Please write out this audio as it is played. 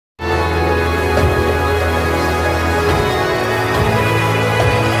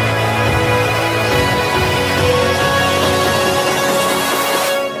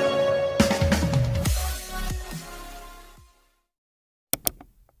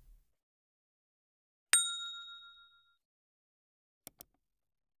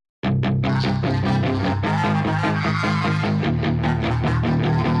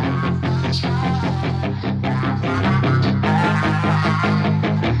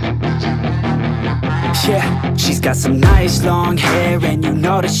Yeah, she's got some nice long hair, and you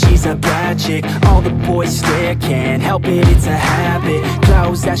know that she's a bad chick. All the boys stare, can't help it, it's a habit.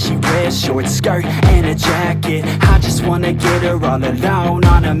 Clothes that she wears, short skirt and a jacket. I just wanna get her all alone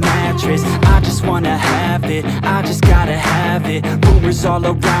on a mattress. I just wanna have it, I just gotta have it. Rumors all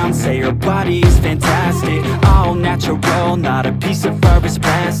around say her body is fantastic. All natural, not a piece of fur is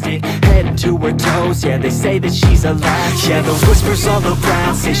plastic. Head to her toes, yeah, they say that she's a latch. Yeah, the whispers all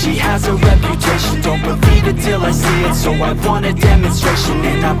around say she has a reputation. Don't believe it till I see it, so I want a demonstration.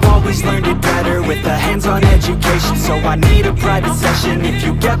 And I've always learned it better with a hands-on education. So I need a private session if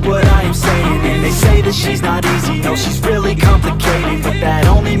you get what I am saying. And they say that she's not easy, no, she's really complicated. But that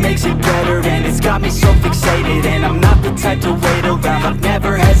only makes it better, and it's got me so fixated. And I'm not the type to wait around, I've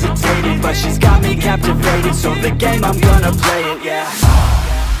never hesitated. But she's got me captivated, so the game, I'm gonna play it, yeah.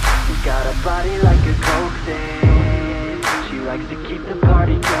 She's got a body like a coke thing. She likes to keep the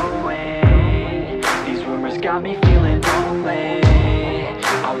party going. These rumors got me feeling lonely.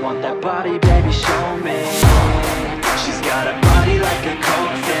 I want that body, baby, show me. She's got a body like a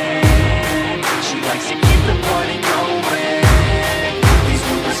coke thing. She likes to keep the party going. These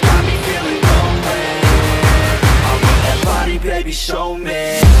rumors got me feeling lonely. I want that body, baby, show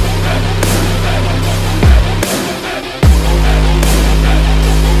me.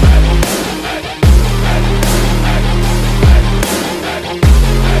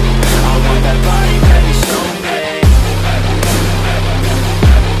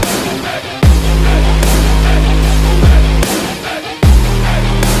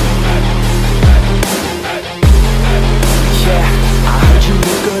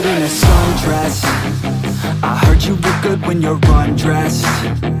 When you're undressed,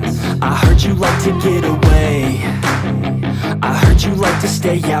 I heard you like to get away. I heard you like to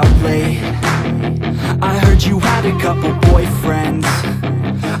stay out late. I heard you had a couple boyfriends.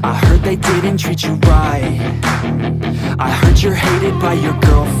 I heard they didn't treat you right. I heard you're hated by your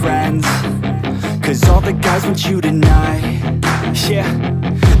girlfriends, 'cause all the guys want you tonight. Yeah,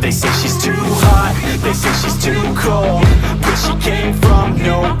 they say she's too hot, they say she's too cold. Where she came from,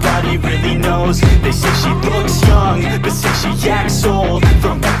 nobody really knows. They say she looks young, but say she acts old.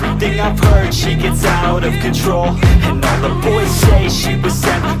 From everything I've heard, she gets out of control. And all the boys say she was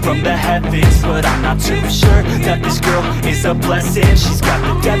sent from the heavens, but I'm not too sure that this girl is a blessing. She's got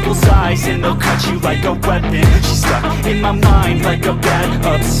the devil's eyes, and they'll cut you like a weapon. She's stuck in my mind like a bad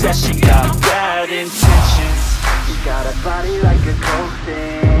obsession. Got bad intentions. She's got a body like a coke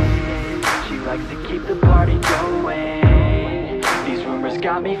thing. She likes to keep the party going. These rumors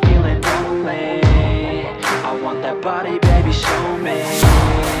got me feeling lonely. I want that body, baby, show me.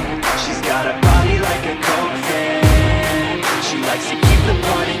 She's got a body like a coke thing. She likes to keep the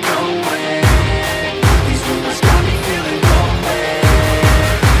party going. These rumors got me feeling lonely.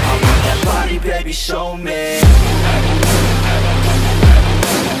 I want that body, baby, show me.